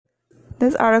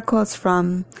This article is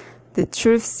from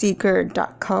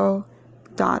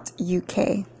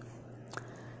thetruthseeker.co.uk.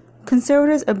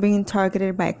 Conservatives are being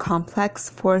targeted by a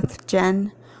complex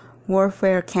fourth-gen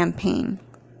warfare campaign.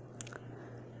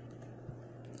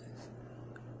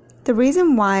 The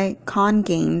reason why con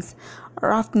games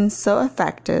are often so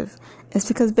effective is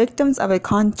because victims of a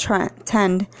con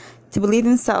tend to believe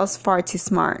themselves far too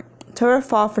smart to ever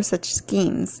fall for such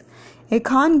schemes. A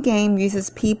con game uses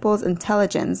people's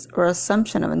intelligence or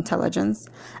assumption of intelligence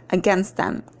against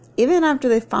them, even after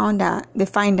they find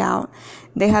out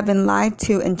they have been lied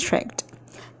to and tricked.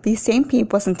 These same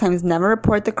people sometimes never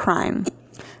report the crime.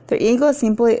 Their ego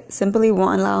simply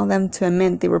won't allow them to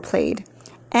admit they were played,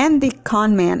 and the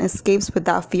con man escapes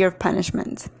without fear of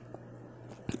punishment.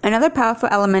 Another powerful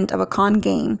element of a con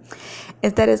game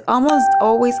is that it almost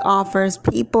always offers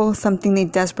people something they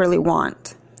desperately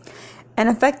want. An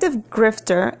effective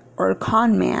grifter or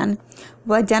con man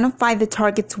will identify the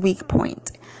target's weak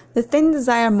point, the thing they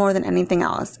desire more than anything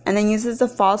else, and then uses the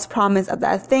false promise of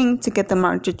that thing to get the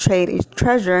mark to trade a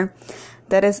treasure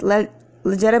that is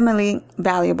legitimately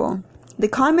valuable. The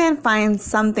con man finds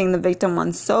something the victim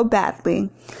wants so badly,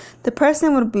 the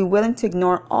person would be willing to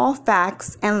ignore all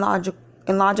facts and logic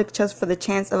just for the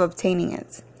chance of obtaining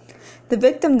it. The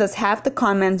victim does half the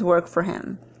con man's work for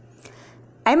him.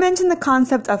 I mention the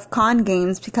concept of con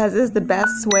games because it is the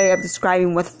best way of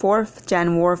describing what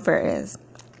fourth-gen warfare is.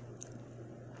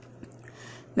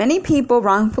 Many people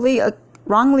wrongly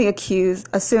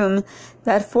assume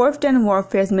that fourth-gen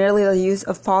warfare is merely the use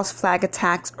of false flag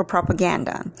attacks or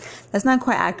propaganda. That's not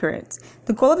quite accurate.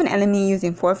 The goal of an enemy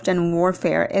using fourth-gen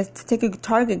warfare is to take a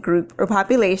target group or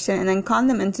population and then con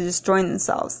them into destroying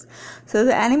themselves, so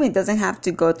the enemy doesn't have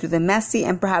to go through the messy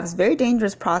and perhaps very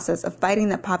dangerous process of fighting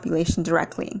that population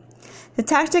directly. The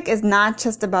tactic is not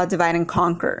just about divide and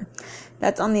conquer.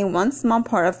 That's only one small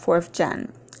part of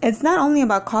fourth-gen. It's not only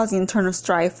about causing internal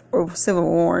strife or civil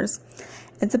wars.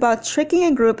 It's about tricking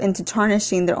a group into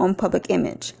tarnishing their own public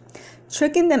image,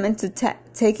 tricking them into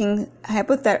taking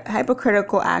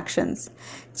hypocritical actions,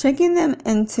 tricking them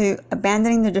into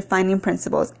abandoning their defining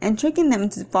principles, and tricking them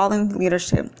into following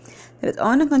leadership that is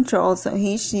owned and controlled so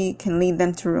she can lead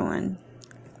them to ruin.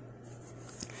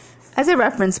 As a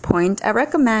reference point, I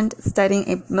recommend studying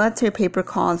a military paper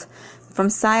called From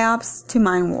PSYOPs to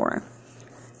Mind War,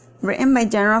 written by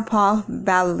General Paul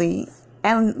Vallely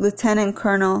and Lieutenant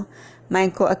Colonel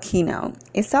Michael Aquino,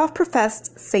 a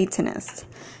self-professed Satanist.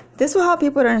 This will help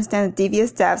people to understand the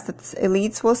devious depths that the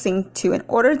elites will sink to in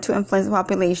order to influence the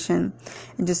population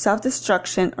into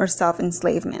self-destruction or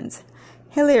self-enslavement.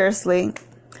 Hilariously,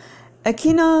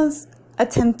 Aquino's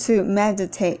attempt to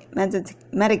mitigate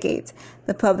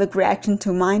the public reaction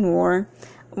to mind war,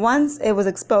 once it was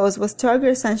exposed, was to argue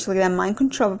essentially that mind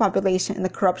control of the population and the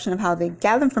corruption of how they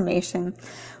gather information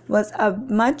was a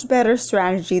much better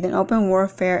strategy than open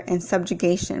warfare and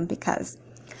subjugation, because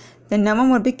then no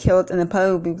one would be killed and the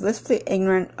public would be blissfully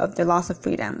ignorant of their loss of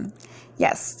freedom.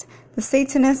 Yes, the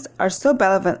Satanists are so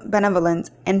benevolent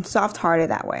and soft-hearted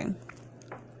that way.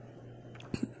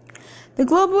 The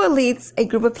global elites, a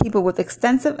group of people with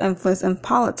extensive influence in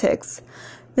politics,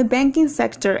 the banking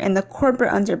sector, and the corporate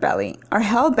underbelly, are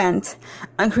hell-bent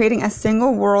on creating a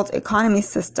single world economy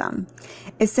system,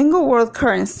 a single world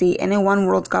currency, and a one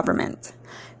world government.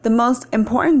 The most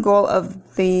important goal of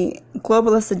the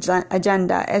globalist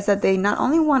agenda is that they not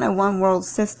only want a one world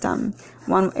system,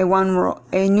 a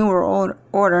new world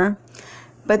order,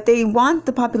 but they want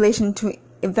the population to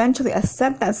eventually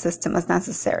accept that system as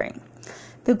necessary.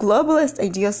 The globalist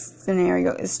ideal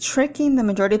scenario is tricking the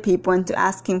majority of people into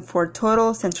asking for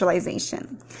total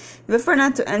centralization, if prefer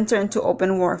not to enter into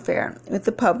open warfare with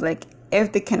the public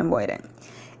if they can avoid it.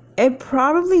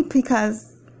 Probably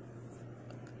because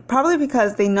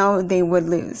they know they would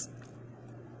lose.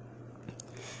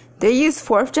 They use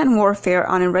fourth-gen warfare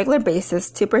on a regular basis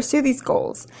to pursue these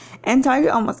goals and target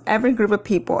almost every group of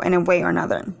people in a way or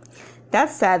another. That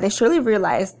said, they surely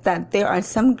realize that there are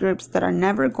some groups that are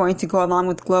never going to go along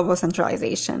with global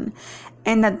centralization,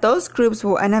 and that those groups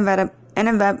will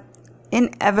inevitably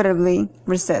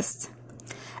resist.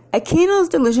 Aquino's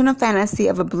delusional fantasy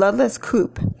of a bloodless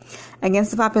coup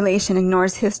against the population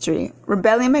ignores history.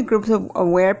 Rebellion by groups of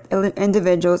aware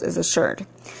individuals is assured.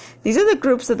 These are the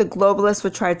groups that the globalists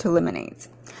would try to eliminate.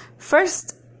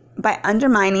 First, by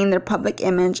undermining their public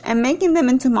image and making them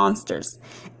into monsters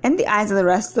in the eyes of the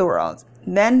rest of the world,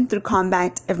 then through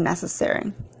combat if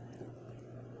necessary.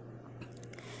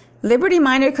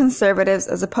 Liberty-minded conservatives,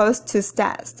 as opposed to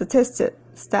statists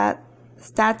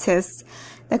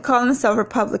that call themselves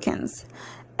Republicans,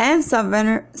 and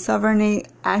sovereignty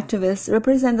activists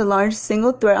represent the largest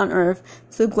single threat on earth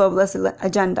to the globalist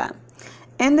agenda.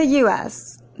 In the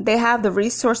US, they have the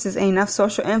resources and enough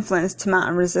social influence to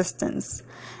mount resistance.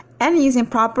 And using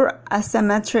proper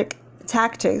asymmetric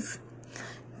tactics,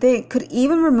 they could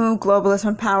even remove globalists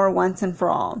from power once and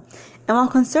for all. And while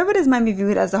conservatives might be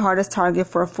viewed as the hardest target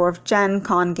for a fourth-gen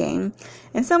con game,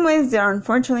 in some ways they are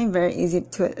unfortunately very easy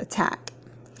to attack.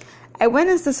 I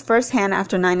witnessed this firsthand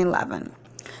after 9/11.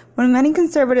 When many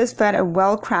conservatives fed a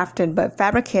well-crafted but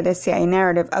fabricated CIA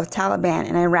narrative of Taliban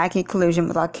and Iraqi collusion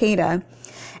with Al-Qaeda,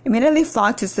 immediately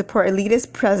flocked to support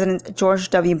elitist President George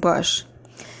W. Bush.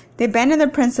 They abandoned the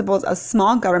principles of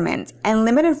small government and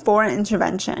limited foreign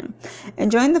intervention,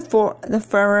 enjoying the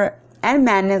fervor and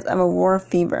madness of a war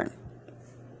fever.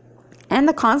 And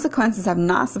the consequences have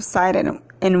not subsided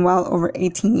in well over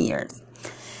 18 years.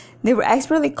 They were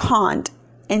expertly conned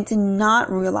and did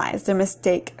not realize their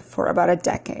mistake for about a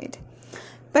decade.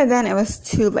 But then it was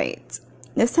too late.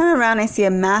 This time around, I see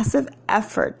a massive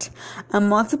effort on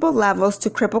multiple levels to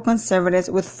cripple conservatives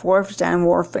with fourth-gen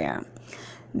warfare.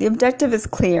 The objective is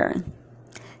clear.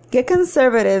 Get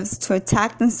conservatives to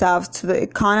attack themselves to the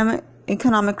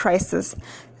economic crisis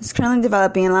that's currently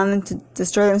developing and allow them to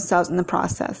destroy themselves in the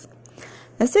process.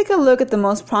 Let's take a look at the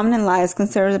most prominent lies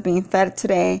conservatives are being fed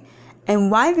today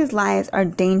and why these lies are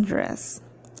dangerous.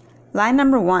 Lie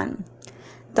number 1.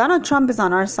 Donald Trump is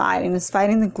on our side and is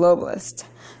fighting the globalists.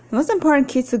 The most important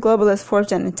key to the globalist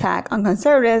fourth-gen attack on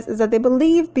conservatives is that they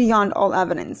believe beyond all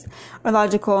evidence or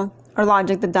logic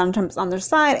that Donald Trump is on their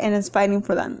side and is fighting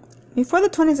for them. Before the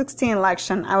 2016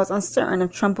 election, I was uncertain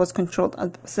if Trump was controlled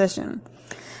of the position,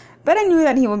 but I knew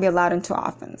that he would be allowed into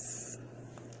office.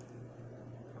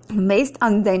 Based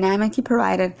on the dynamic he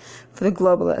provided for the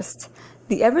globalists,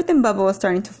 the everything bubble was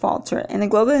starting to falter, and the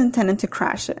globalists intended to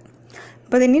crash it.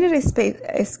 But they needed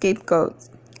a scapegoat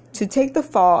to take the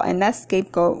fall, and that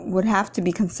scapegoat would have to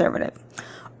be conservative.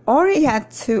 Or he had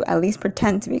to at least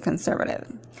pretend to be conservative.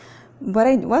 What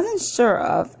I wasn't sure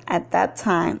of at the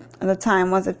time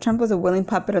was if Trump was a willing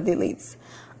puppet of the elites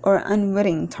or an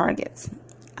unwitting target.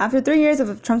 After 3 years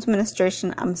of Trump's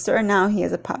administration, I'm certain now he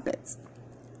is a puppet.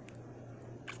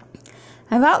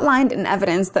 I've outlined in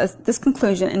evidence this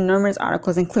conclusion in numerous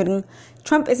articles, including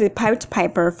Trump is a Pied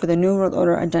Piper for the New World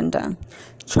Order agenda.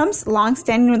 Trump's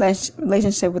long-standing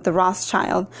relationship with the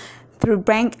Rothschild through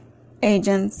banking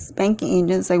agents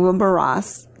like Wilbur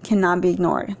Ross cannot be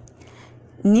ignored.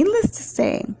 Needless to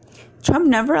say, Trump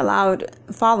never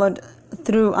followed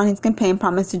through on his campaign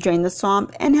promise to drain the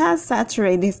swamp and has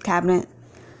saturated his cabinet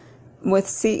with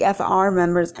CFR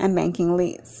members and banking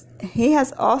elites. He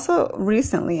has also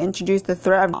recently introduced the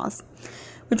threat of laws,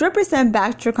 which represent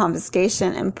backdoor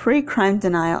confiscation and pre-crime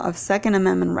denial of Second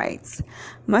Amendment rights,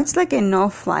 much like a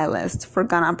no-fly list for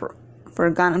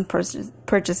gun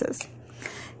purchases.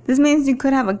 This means you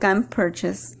could have a gun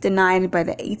purchase denied by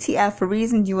the ATF for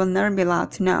reasons you will never be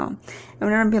allowed to know and will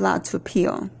never be allowed to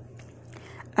appeal.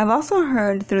 I've also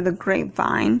heard through the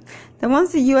grapevine that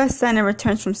once the U.S. Senate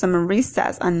returns from summer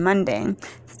recess on Monday,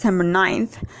 September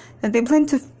 9th, that they plan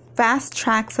to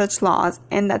fast-track such laws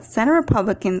and that Senate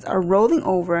Republicans are rolling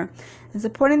over and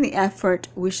supporting the effort.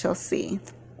 We shall see.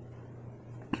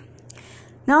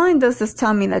 Not only does this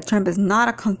tell me that Trump is not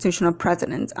a constitutional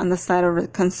president on the side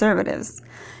of conservatives,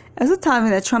 it also tells me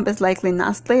that Trump is likely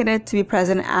not slated to be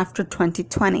president after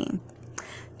 2020.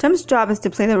 Trump's job is to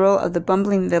play the role of the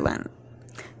bumbling villain,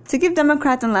 to give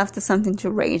Democrats and leftists something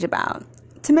to rage about,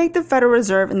 to make the Federal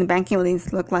Reserve and the banking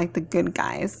elites look like the good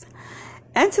guys,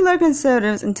 and to lure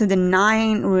conservatives into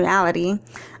denying reality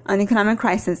on the economic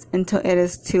crisis until it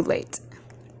is too late.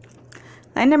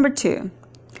 Line number 2.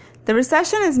 The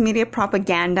recession is media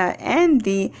propaganda and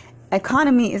the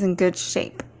economy is in good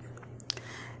shape.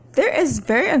 There is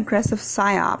very aggressive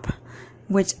PSYOP,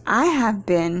 which I have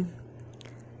been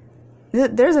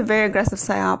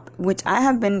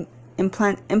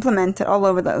implemented all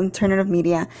over the alternative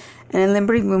media and in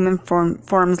liberty movement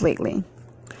forums lately.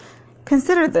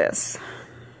 Consider this.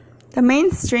 The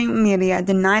mainstream media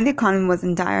denied the economy was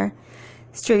in dire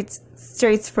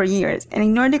straits for years and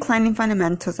ignored declining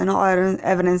fundamentals and all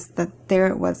evidence that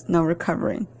there was no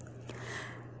recovery.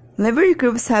 Liberty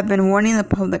groups have been warning the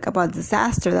public about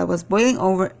disaster that was boiling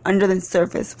over under the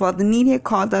surface, while the media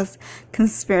called us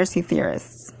conspiracy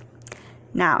theorists.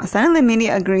 Now, suddenly the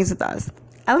media agrees with us,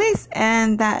 at least,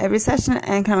 and that a recession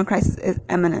and economic crisis is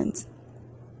imminent.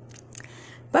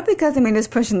 But because the media is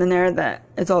pushing the narrative that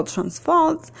it's all Trump's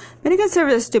fault, many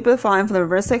conservatives are stupidly falling for the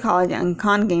reverse psychology and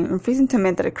con game and refusing to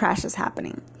admit that a crash is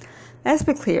happening. Let's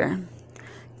be clear.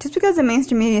 Just because the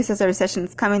mainstream media says a recession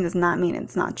is coming does not mean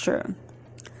it's not true.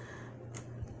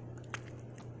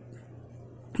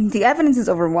 The evidence is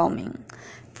overwhelming.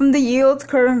 From the yield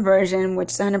curve inversion,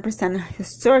 which is 100%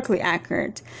 historically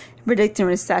accurate in predicting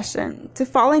recession, to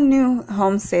falling new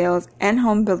home sales and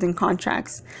home building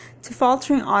contracts, to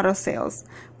faltering auto sales,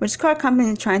 which car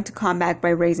companies are trying to combat by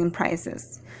raising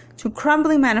prices, to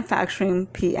crumbling manufacturing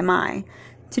PMI,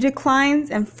 to declines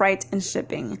in freight and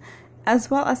shipping, as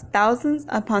well as thousands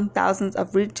upon thousands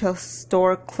of retail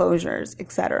store closures,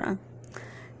 etc.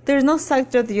 There is no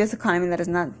sector of the U.S. economy that is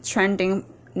not trending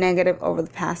negative over the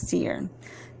past year.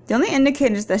 The only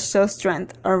indicators that show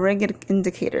strength are rigid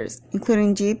indicators,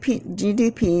 including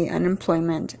GDP,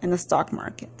 unemployment, and the stock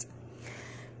market.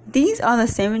 These are the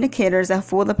same indicators that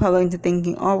fooled the public into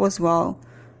thinking all was well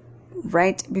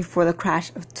right before the crash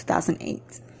of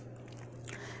 2008.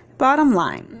 Bottom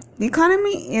line, the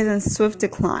economy is in swift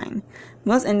decline.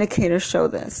 Most indicators show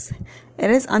this. It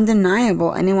is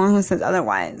undeniable. Anyone who says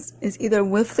otherwise is either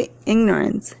willfully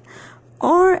ignorant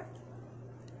or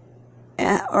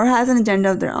has an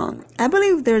agenda of their own. I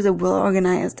believe there is a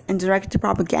well-organized and directed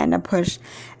propaganda push in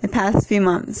the past few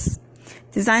months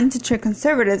designed to trick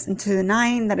conservatives into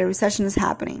denying that a recession is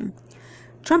happening.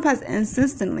 Trump has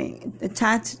insistently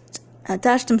attached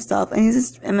himself and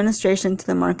his administration to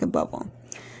the market bubble,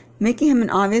 making him an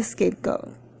obvious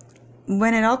scapegoat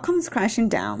when it all comes crashing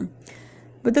down.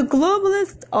 But the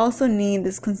globalists also need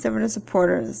these conservative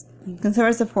supporters to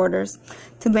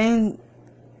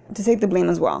take the blame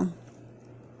as well.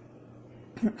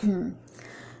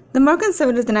 The more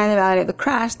conservatives deny the reality of the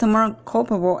crash, the more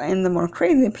culpable and the more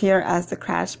crazy appear as the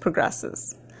crash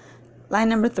progresses. Line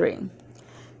number 3.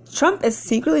 Trump is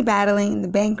secretly battling the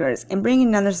bankers and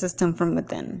bringing down their system from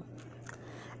within.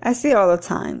 I see it all the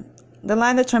time. The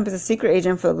lie that Trump is a secret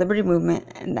agent for the Liberty Movement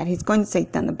and that he's going to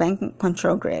take down the banking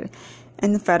control grid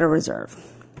and the Federal Reserve.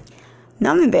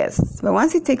 Not only this, but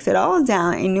once he takes it all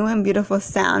down, a new and beautiful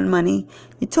sound money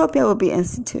utopia will be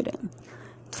instituted.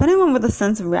 To anyone with a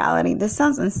sense of reality, this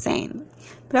sounds insane,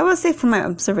 but I will say from my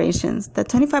observations that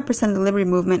 25% of the Liberty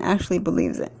Movement actually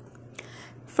believes it.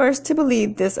 First, to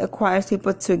believe this acquires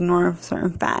people to ignore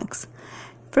certain facts.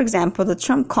 For example, the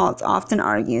Trump cult often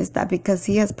argues that because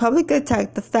he has publicly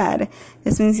attacked the Fed,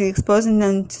 this means he's exposing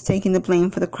them to taking the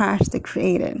blame for the crash they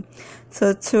created.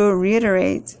 So to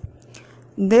reiterate,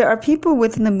 there are people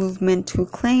within the movement who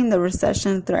claim the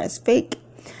recession threat is fake,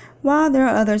 while there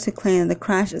are others who claim the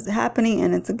crash is happening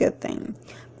and it's a good thing.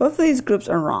 Both of these groups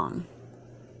are wrong.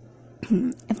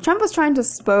 If Trump was trying to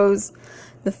expose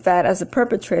the Fed as the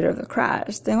perpetrator of the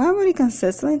crash, then why would he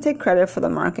consistently take credit for the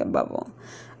market bubble,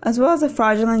 as well as the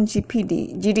fraudulent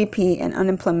GDP and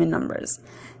unemployment numbers?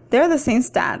 They're the same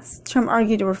stats Trump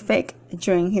argued were fake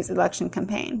during his election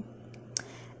campaign.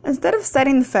 Instead of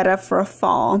setting the Fed up for a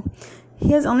fall,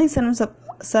 he has only set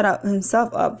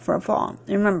himself up for a fall.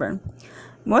 Remember,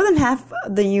 more than half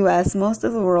of the U.S., most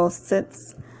of the world,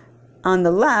 sits on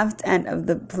the left end of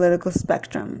the political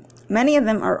spectrum. Many of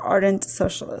them are ardent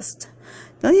socialists.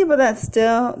 The only people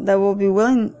that will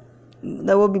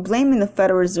be blaming the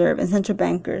Federal Reserve and central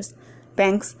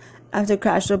banks after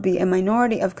crash will be a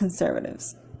minority of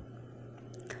conservatives.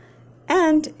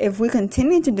 And if we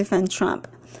continue to defend Trump,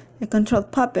 a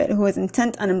controlled puppet who is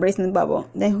intent on embracing the bubble,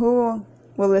 then who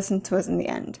will listen to us in the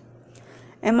end?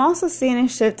 I'm also seeing a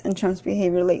shift in Trump's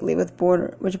behavior lately which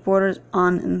borders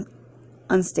on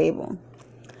unstable.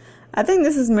 I think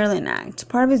this is merely an act,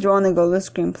 part of his role in the global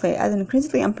screenplay as an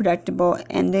increasingly unpredictable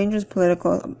and dangerous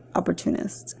political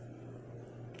opportunist.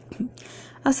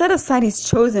 I'll set aside his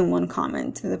chosen one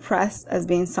comment to the press as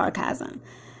being sarcasm.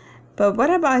 But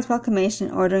what about his proclamation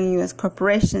ordering U.S.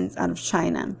 corporations out of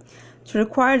China to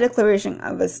require declaration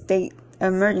of a state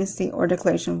of emergency or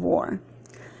declaration of war?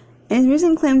 And his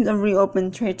recent claims of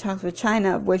reopened trade talks with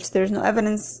China, of which there is no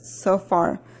evidence so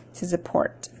far to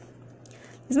support.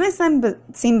 This may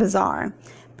seem bizarre,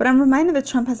 but I'm reminded that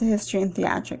Trump has a history in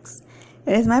theatrics.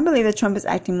 It is my belief that Trump is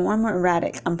acting more and more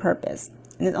erratic on purpose,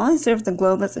 and it only serves the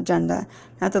globalist agenda,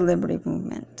 not the liberty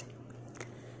movement.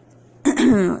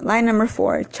 Line number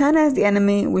 4. China is the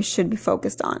enemy we should be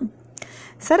focused on.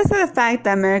 Set aside the fact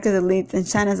that America's elites and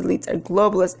China's elites are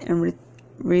globalist in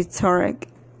rhetoric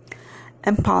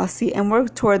and policy and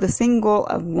work toward the same goal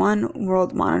of one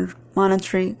world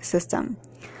monetary system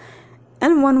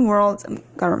and one world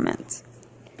government.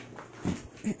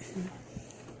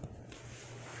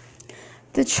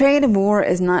 The trade war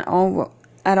is not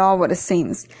at all what it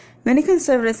seems. Many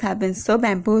conservatives have been so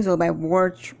bamboozled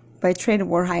by trade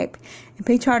war hype and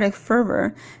patriotic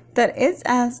fervor that it's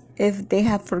as if they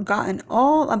have forgotten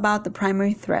all about the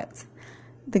primary threat,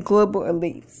 the global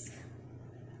elites.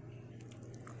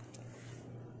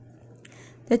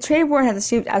 The trade war has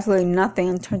achieved absolutely nothing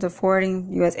in terms of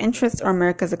forwarding U.S. interests or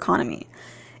America's economy.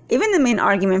 Even the main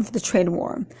argument for the trade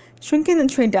war, shrinking the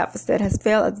trade deficit, has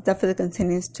failed as the deficit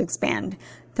continues to expand.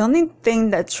 The only thing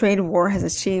that trade war has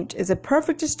achieved is a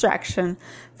perfect distraction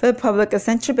for the public as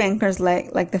central bankers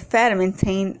like the Fed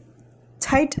maintain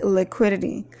tight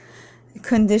liquidity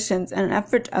conditions in an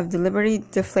effort of deliberately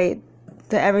deflate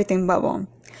the everything bubble.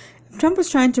 If Trump was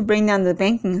trying to bring down the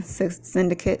banking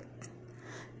syndicate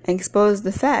and expose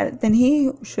the Fed, then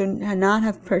he should not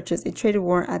have pursued a trade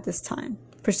war at this time.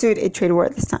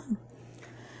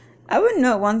 I would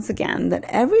note once again that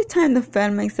every time the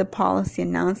Fed makes a policy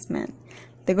announcement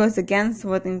that goes against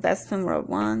what the investment world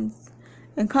wants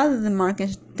and causes the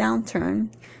market downturn,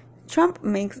 Trump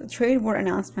makes a trade war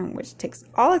announcement which takes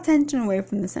all attention away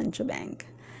from the central bank.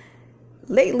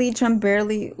 Lately, Trump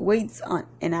barely waits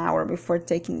an hour before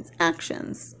taking its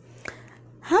actions.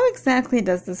 How exactly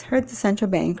does this hurt the central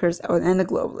bankers and the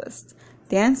globalists?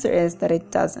 The answer is that it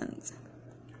doesn't.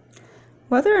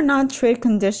 Whether or not trade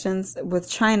conditions with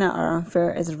China are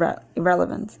unfair is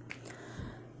irrelevant.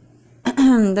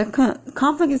 The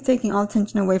conflict is taking all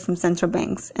attention away from central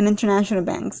banks and international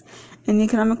banks and the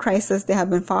economic crisis they have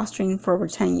been fostering for over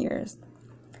 10 years.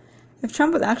 If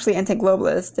Trump was actually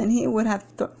anti-globalist, then he would have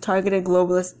targeted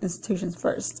globalist institutions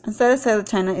first and set aside the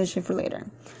China issue for later.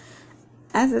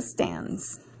 As it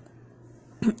stands,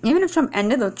 even if Trump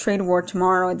ended the trade war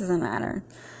tomorrow, it doesn't matter.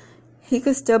 He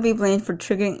could still be blamed for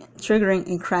triggering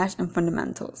a crash in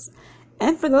fundamentals.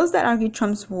 And for those that argue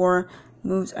Trump's war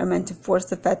moves are meant to force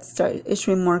the Fed to start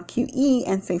issuing more QE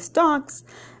and save stocks,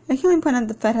 I can only point out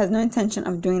the Fed has no intention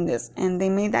of doing this, and they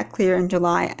made that clear in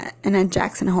July and at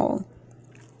Jackson Hole.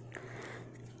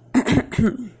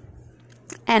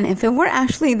 And if it were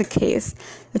actually the case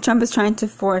that Trump is trying to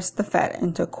force the Fed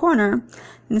into a corner,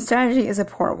 then the strategy is a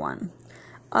poor one.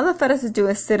 All the Fed has to do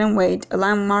is sit and wait,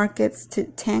 allow markets to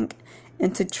tank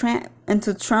until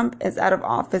Trump is out of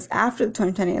office after the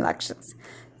 2020 elections.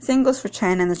 The same goes for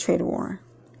China and the trade war.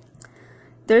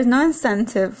 There is no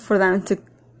incentive for them to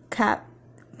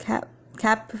capitulate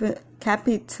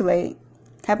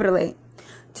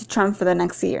to Trump for the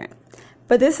next year.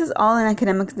 But this is all an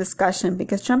academic discussion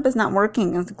because Trump is not working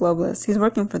against the globalists. He's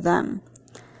working for them.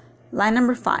 Line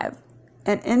number 5.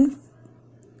 An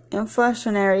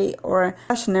inflationary or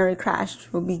recessionary crash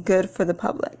will be good for the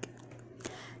public.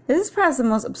 This is perhaps the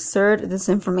most absurd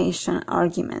disinformation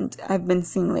argument I've been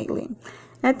seeing lately.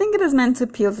 And I think it is meant to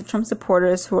appeal to Trump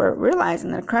supporters who are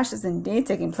realizing that a crash is indeed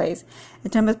taking place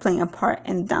and Trump is playing a part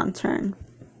in the downturn.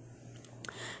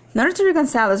 In order to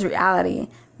reconcile this reality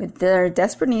with their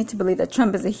desperate need to believe that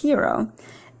Trump is a hero,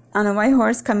 on a white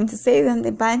horse coming to save them,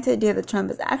 they buy into the idea that Trump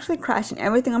is actually crashing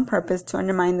everything on purpose to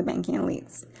undermine the banking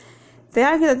elites. They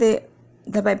argue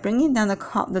that by bringing down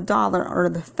the dollar or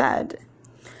the Fed,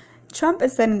 Trump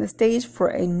is setting the stage for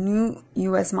a new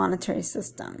U.S. monetary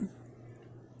system.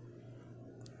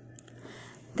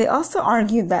 They also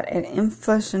argue that an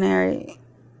inflationary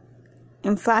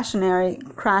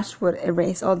crash would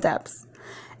erase all debts,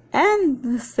 and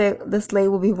the slate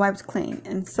will be wiped clean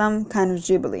in some kind of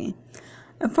jubilee.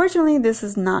 Unfortunately, this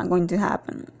is not going to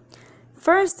happen.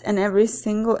 First, in every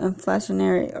single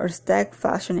inflationary or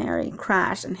stagflationary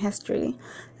crash in history,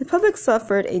 the public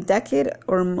suffered a decade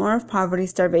or more of poverty,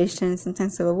 starvation,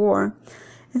 sometimes civil war,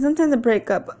 and sometimes a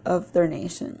breakup of their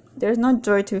nation. There is no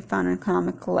joy to be found in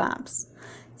economic collapse.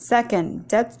 Second,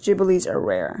 debt jubilees are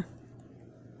rare.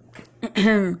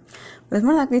 What is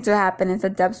more likely to happen is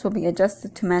that debts will be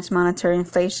adjusted to match monetary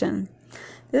inflation.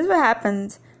 This is what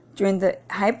happened during the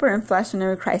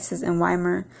hyperinflationary crisis in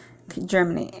Weimar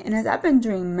Germany, and has happened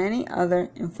during many other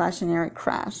inflationary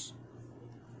crash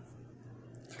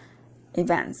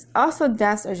events. Also,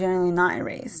 debts are generally not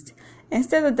erased.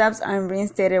 Instead, the debts are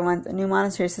reinstated once a new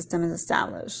monetary system is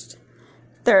established.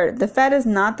 Third, the Fed is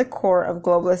not the core of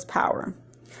globalist power.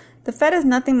 The Fed is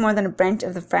nothing more than a branch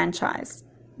of the franchise.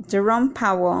 Jerome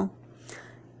Powell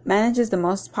manages the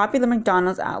most popular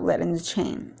McDonald's outlet in the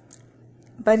chain,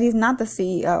 but he's not the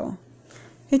CEO.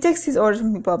 He takes his orders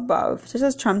from people above, just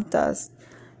as Trump does.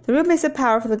 The real base of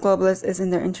power for the globalists is in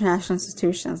their international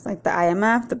institutions, like the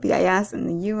IMF, the BIS, and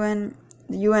the UN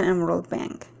and World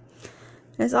Bank.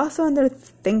 It is also in their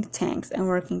think tanks and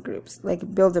working groups, like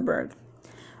Bilderberg,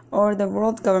 or the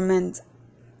World Government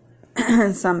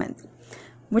Summit,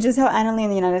 which is held annually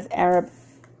in the United Arab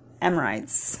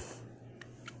Emirates.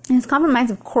 It is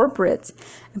comprised of corporate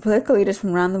and political leaders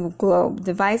from around the globe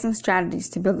devising strategies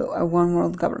to build a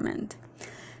one-world government.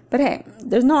 But hey,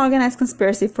 there's no organized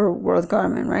conspiracy for world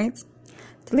government, right?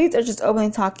 The elites are just openly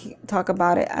talk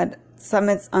about it at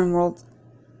summits on world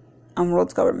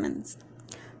governments.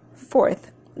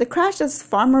 Fourth, the crash is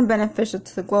far more beneficial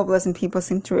to the globalists than people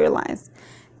seem to realize.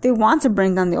 They want to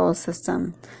bring down the old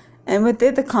system. and with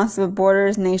it the concept of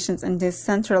borders, nations, and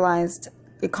decentralized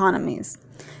economies.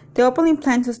 They openly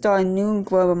plan to install a new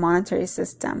global monetary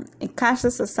system, a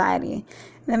cashless society,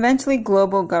 and eventually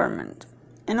global government.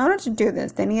 In order to do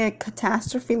this, they need a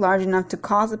catastrophe large enough to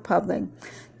cause the public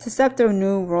to accept their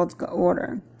new world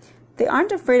order. They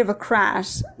aren't afraid of a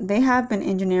crash, they have been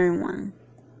engineering one.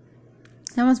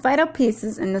 The most vital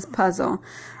pieces in this puzzle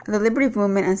are the liberty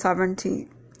movement and sovereignty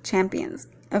champions.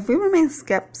 If we remain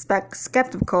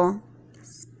skeptical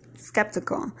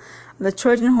of the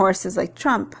Trojan horses like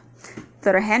Trump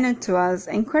that are handed to us,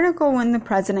 and critical when the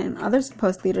president and other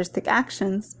supposed leaders take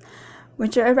actions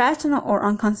which are irrational or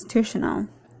unconstitutional,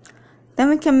 then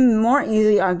we can more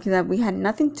easily argue that we had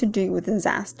nothing to do with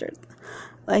disasters,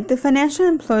 like the financial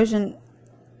implosion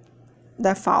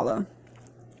that followed.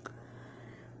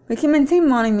 We can maintain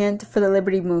monument for the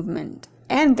liberty movement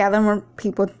and gather more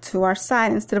people to our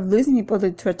side instead of losing people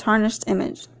to a tarnished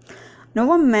image. No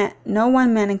one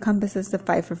man encompasses the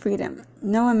fight for freedom.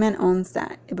 No one man owns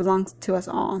that. It belongs to us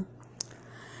all.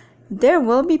 There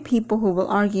will be people who will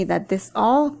argue that this is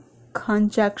all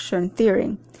conjecture and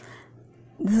theory,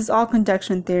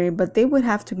 but they would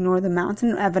have to ignore the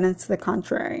mountain of evidence to the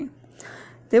contrary.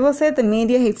 They will say the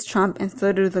media hates Trump and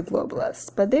so do the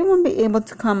globalists, but they won't be able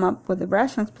to come up with a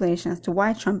rational explanation as to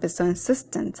why Trump is so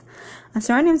insistent on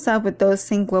surrounding himself with those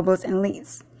same globalist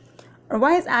elites, or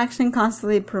why his action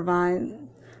constantly provide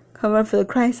cover for the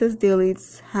crisis the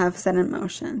elites have set in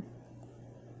motion.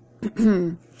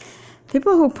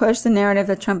 People who push the narrative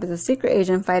that Trump is a secret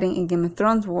agent fighting a Game of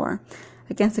Thrones war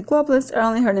against the globalists are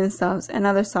only hurting themselves and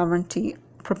other sovereignty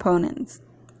proponents.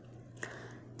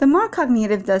 The more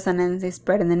cognitive dissonance they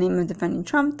spread in the name of defending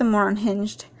Trump, the more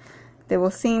unhinged they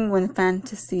will seem when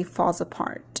fantasy falls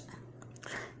apart.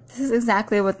 This is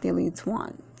exactly what the elites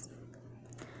want.